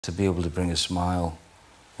To be able to bring a smile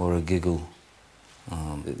or a giggle,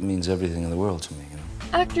 it means everything in the world to me, you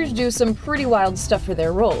know? Actors do some pretty wild stuff for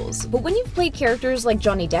their roles, but when you've played characters like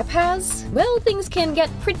Johnny Depp has, well, things can get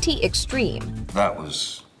pretty extreme. That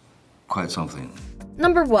was quite something.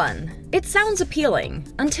 Number 1. It sounds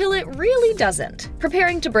appealing, until it really doesn't.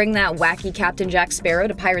 Preparing to bring that wacky Captain Jack Sparrow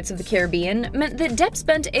to Pirates of the Caribbean meant that Depp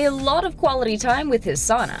spent a lot of quality time with his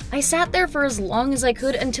sauna. I sat there for as long as I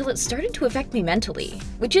could until it started to affect me mentally.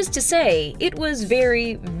 Which is to say, it was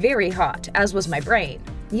very, very hot, as was my brain.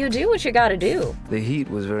 You do what you gotta do. The heat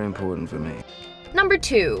was very important for me. Number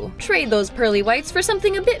 2. Trade those pearly whites for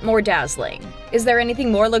something a bit more dazzling. Is there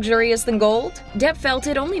anything more luxurious than gold? Depp felt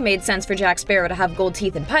it only made sense for Jack Sparrow to have gold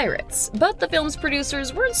teeth in Pirates, but the film's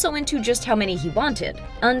producers weren't so into just how many he wanted,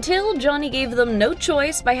 until Johnny gave them no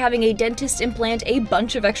choice by having a dentist implant a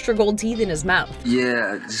bunch of extra gold teeth in his mouth.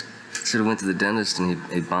 Yeah, I just sort of went to the dentist and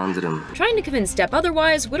he bonded them. Trying to convince Depp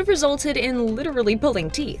otherwise would have resulted in literally pulling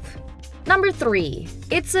teeth. Number 3.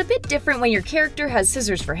 It's a bit different when your character has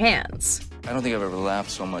scissors for hands. I don't think I've ever laughed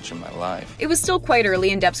so much in my life. It was still quite early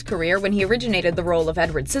in Depp's career when he originated the role of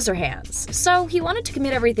Edward Scissorhands, so he wanted to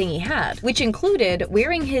commit everything he had, which included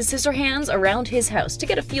wearing his scissor hands around his house to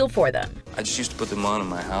get a feel for them. I just used to put them on in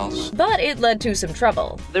my house. But it led to some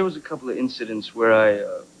trouble. There was a couple of incidents where I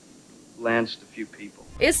lanced a few people.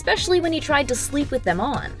 Especially when he tried to sleep with them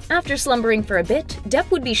on. After slumbering for a bit, Depp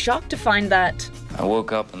would be shocked to find that I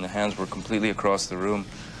woke up and the hands were completely across the room.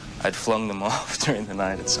 I'd flung them off during the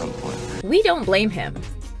night at some point. we don't blame him.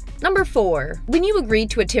 Number 4. When you agree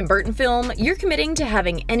to a Tim Burton film, you're committing to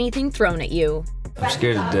having anything thrown at you. I'm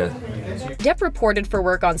scared to death. Depp reported for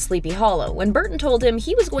work on Sleepy Hollow when Burton told him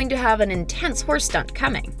he was going to have an intense horse stunt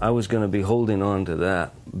coming. I was going to be holding on to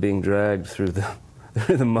that, being dragged through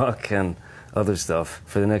the muck and other stuff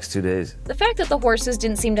for the next 2 days. The fact that the horses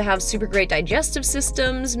didn't seem to have super great digestive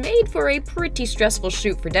systems made for a pretty stressful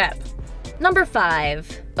shoot for Depp. Number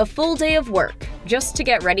 5. A full day of work, just to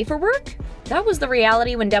get ready for work? That was the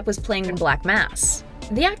reality when Depp was playing in Black Mass.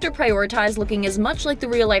 The actor prioritized looking as much like the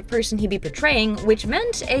real-life person he'd be portraying, which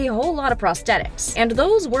meant a whole lot of prosthetics, and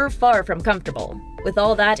those were far from comfortable. With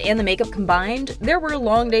all that and the makeup combined, there were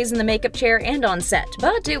long days in the makeup chair and on set,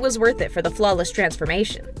 but it was worth it for the flawless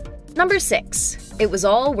transformation. Number 6. It was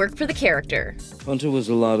all work for the character. Hunter was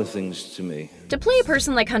a lot of things to me. To play a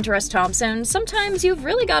person like Hunter S. Thompson, sometimes you've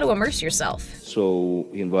really got to immerse yourself. So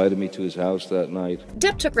he invited me to his house that night.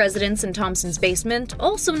 Depp took residence in Thompson's basement,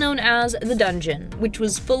 also known as the Dungeon, which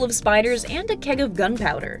was full of spiders and a keg of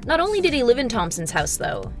gunpowder. Not only did he live in Thompson's house,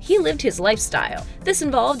 though, he lived his lifestyle. This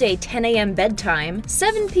involved a 10 a.m. bedtime,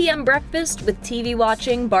 7 p.m. breakfast with TV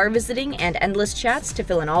watching, bar visiting, and endless chats to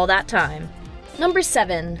fill in all that time. Number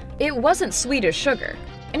 7. It wasn't sweet as sugar.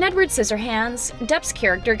 In Edward Scissorhands, Depp's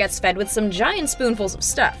character gets fed with some giant spoonfuls of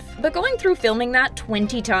stuff, but going through filming that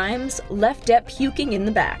 20 times left Depp puking in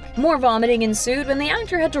the back. More vomiting ensued when the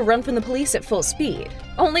actor had to run from the police at full speed.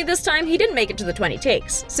 Only this time he didn't make it to the 20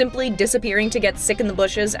 takes, simply disappearing to get sick in the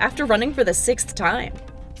bushes after running for the 6th time.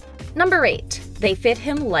 Number 8. They fit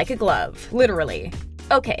him like a glove, literally.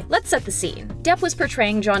 Okay, let's set the scene. Depp was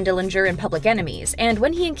portraying John Dillinger in Public Enemies, and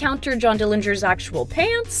when he encountered John Dillinger's actual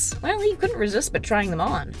pants, well, he couldn't resist but trying them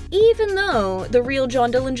on. Even though the real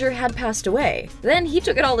John Dillinger had passed away. Then he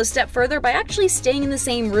took it all a step further by actually staying in the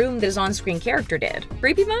same room that his on-screen character did.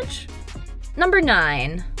 Creepy much? Number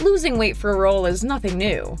 9. Losing weight for a role is nothing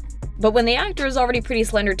new. But when the actor is already pretty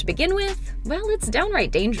slender to begin with, well, it's downright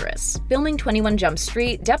dangerous. Filming 21 Jump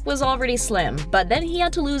Street, Depp was already slim, but then he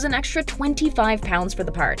had to lose an extra 25 pounds for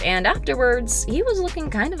the part, and afterwards, he was looking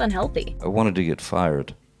kind of unhealthy. I wanted to get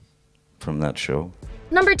fired from that show.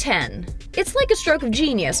 Number 10. It's like a stroke of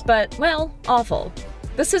genius, but, well, awful.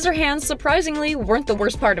 The Scissorhands surprisingly weren't the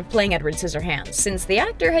worst part of playing Edward Scissorhands, since the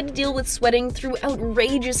actor had to deal with sweating through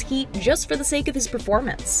outrageous heat just for the sake of his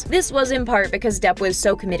performance. This was in part because Depp was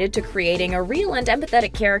so committed to creating a real and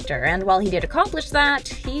empathetic character, and while he did accomplish that,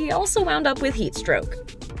 he also wound up with heat stroke.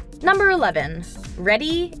 Number 11.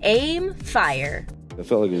 Ready, aim, fire. I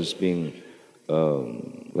felt like it was being,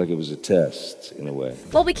 like it was a test, in a way.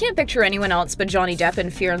 While we can't picture anyone else but Johnny Depp in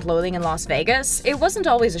Fear and Loathing in Las Vegas, it wasn't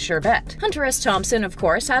always a sure bet. Hunter S. Thompson, of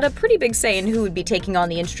course, had a pretty big say in who would be taking on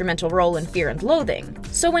the instrumental role in Fear and Loathing.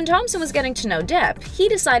 So when Thompson was getting to know Depp, he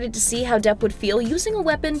decided to see how Depp would feel using a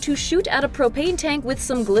weapon to shoot at a propane tank with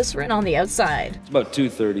some glycerin on the outside. It's about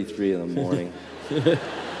 2:33 in the morning.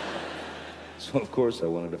 So of course I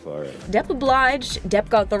wanted to fire it. Depp obliged, Depp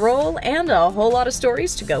got the role, and a whole lot of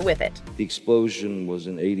stories to go with it. The explosion was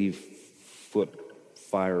an 80-foot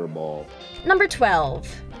fireball. Number 12.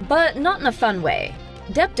 But not in a fun way.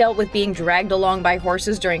 Depp dealt with being dragged along by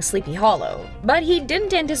horses during Sleepy Hollow, but he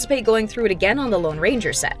didn't anticipate going through it again on the Lone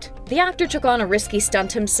Ranger set. The actor took on a risky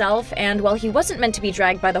stunt himself, and while he wasn't meant to be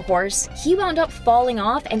dragged by the horse, he wound up falling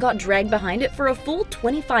off and got dragged behind it for a full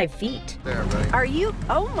 25 feet. Are you?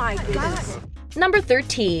 Oh my goodness. Number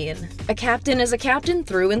 13. A captain is a captain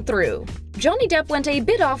through and through. Johnny Depp went a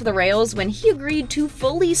bit off the rails when he agreed to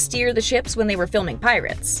fully steer the ships when they were filming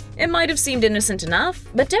Pirates. It might have seemed innocent enough,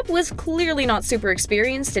 but Depp was clearly not super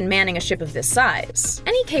experienced in manning a ship of this size.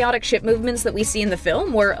 Any chaotic ship movements that we see in the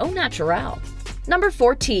film were au naturel. Number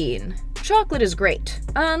 14. Chocolate is great,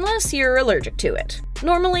 unless you're allergic to it.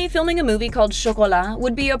 Normally, filming a movie called Chocolat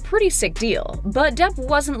would be a pretty sick deal, but Depp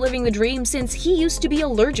wasn't living the dream since he used to be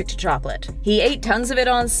allergic to chocolate. He ate tons of it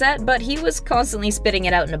on set, but he was constantly spitting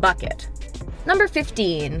it out in a bucket. Number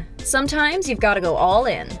 15. Sometimes you've gotta go all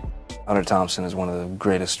in. Thompson is one of the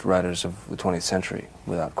greatest writers of the 20th century,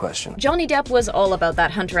 without question. Johnny Depp was all about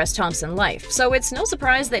that Hunter S. Thompson life, so it's no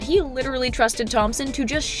surprise that he literally trusted Thompson to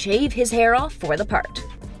just shave his hair off for the part.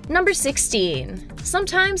 Number 16.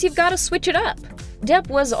 Sometimes you've gotta switch it up. Depp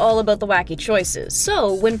was all about the wacky choices,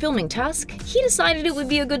 so when filming Tusk, he decided it would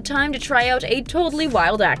be a good time to try out a totally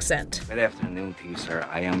wild accent. Good afternoon to you, sir.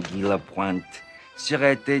 I am Guy Lapointe,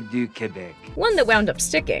 Sûreté du Québec. One that wound up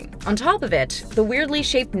sticking. On top of it, the weirdly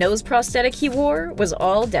shaped nose prosthetic he wore was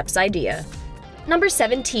all Depp's idea. Number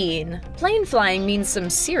 17. Plane flying means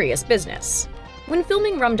some serious business. When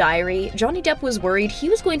filming Rum Diary, Johnny Depp was worried he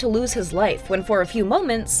was going to lose his life when for a few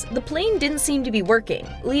moments, the plane didn't seem to be working,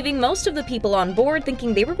 leaving most of the people on board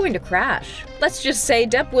thinking they were going to crash. Let's just say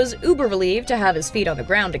Depp was uber relieved to have his feet on the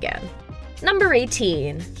ground again. Number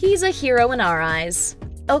 18. He's a hero in our eyes.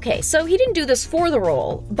 Okay, so he didn't do this for the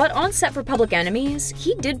role, but on set for Public Enemies,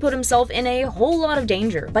 he did put himself in a whole lot of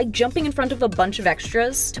danger by jumping in front of a bunch of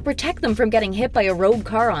extras to protect them from getting hit by a rogue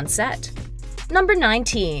car on set. Number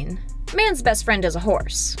 19. Man's best friend is a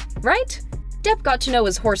horse, right? Depp got to know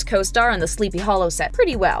his horse co-star on the Sleepy Hollow set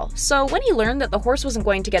pretty well, so when he learned that the horse wasn't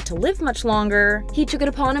going to get to live much longer, he took it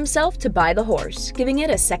upon himself to buy the horse, giving it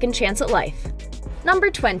a second chance at life.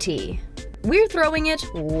 Number 20. We're throwing it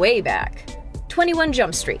way back. 21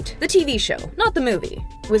 Jump Street, the TV show, not the movie,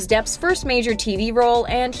 was Depp's first major TV role,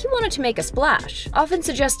 and he wanted to make a splash, often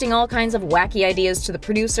suggesting all kinds of wacky ideas to the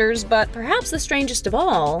producers, but perhaps the strangest of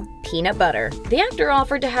all, peanut butter. The actor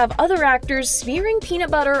offered to have other actors smearing peanut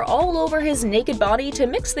butter all over his naked body to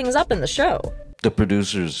mix things up in the show. The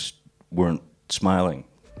producers weren't smiling.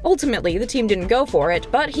 Ultimately, the team didn't go for it,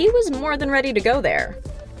 but he was more than ready to go there.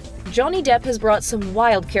 Johnny Depp has brought some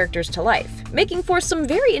wild characters to life, making for some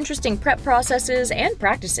very interesting prep processes and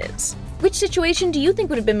practices. Which situation do you think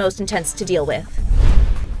would have been most intense to deal with?